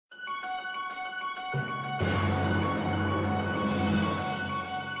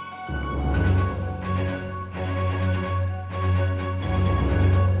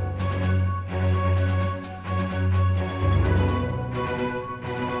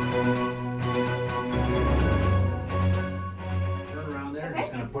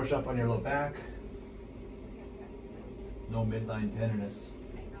push up on your low back. No midline tenderness.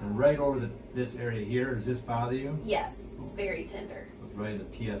 And right over this area here, does this bother you? Yes, it's very tender. It's right in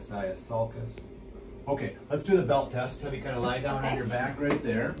the PSI sulcus. Okay, let's do the belt test. Have you kind of lie down on your back right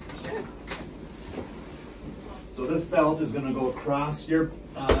there. Sure. So this belt is going to go across your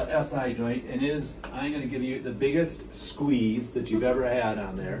SI joint, and I'm going to give you the biggest squeeze that you've ever had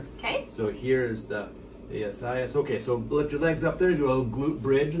on there. Okay. So here's the SIS. Okay, so lift your legs up there, do a little glute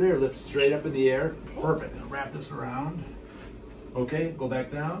bridge there, lift straight up in the air. Perfect. Now wrap this around. Okay, go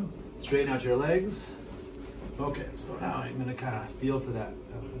back down, straighten out your legs. Okay, so now I'm going to kind of feel for that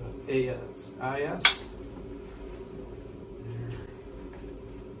ASIS.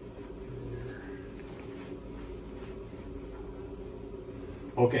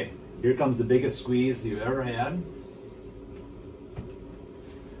 Okay, here comes the biggest squeeze you've ever had.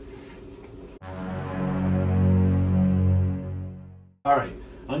 All right,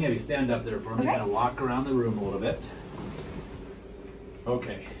 I'm going to have you stand up there for me, kind of walk around the room a little bit.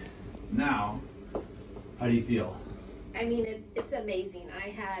 Okay, now, how do you feel? I mean, it's amazing. I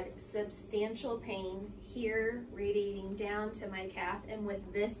had substantial pain here radiating down to my calf, and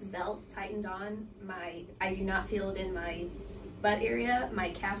with this belt tightened on, I do not feel it in my butt area. My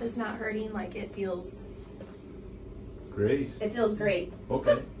calf is not hurting. Like, it feels great. It feels great.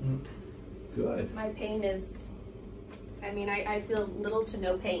 Okay, good. My pain is, I mean, I feel little to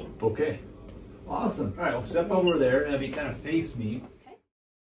no pain. Okay, awesome. All right, well, step over there and have you kind of face me.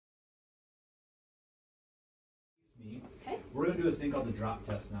 We're going to do this thing called the drop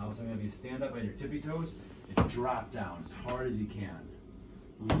test now. So I'm going to have you stand up on your tippy toes and drop down as hard as you can.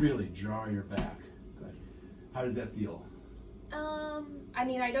 Really jar your back. Good. How does that feel? I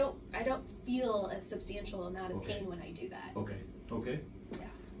mean, I don't feel a substantial amount of pain when I do that. Okay. Okay. Yeah.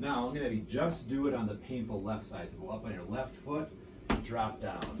 Now I'm going to have you just do it on the painful left side. So go up on your left foot, drop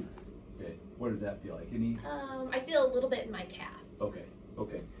down. Okay. What does that feel like? Any? I feel a little bit in my calf. Okay.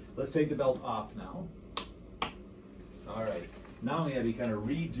 Okay. Let's take the belt off now. All right, now I'm going to have you kind of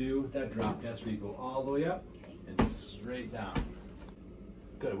redo that drop test where you go all the way up and straight down.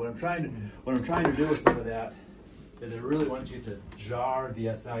 Good. What I'm trying to do with some of that is I really want you to jar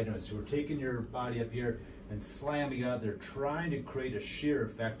the SI joint. So we're taking your body up here and slamming out there, trying to create a shear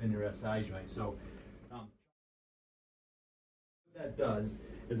effect in your SI joint. So what that does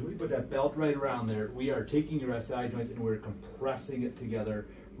is when we put that belt right around there, we are taking your SI joints and we're compressing it together,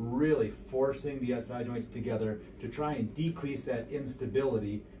 really forcing the SI joints together to try and decrease that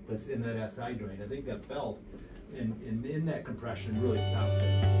instability that's in that SI joint. I think that belt in that compression really stops it.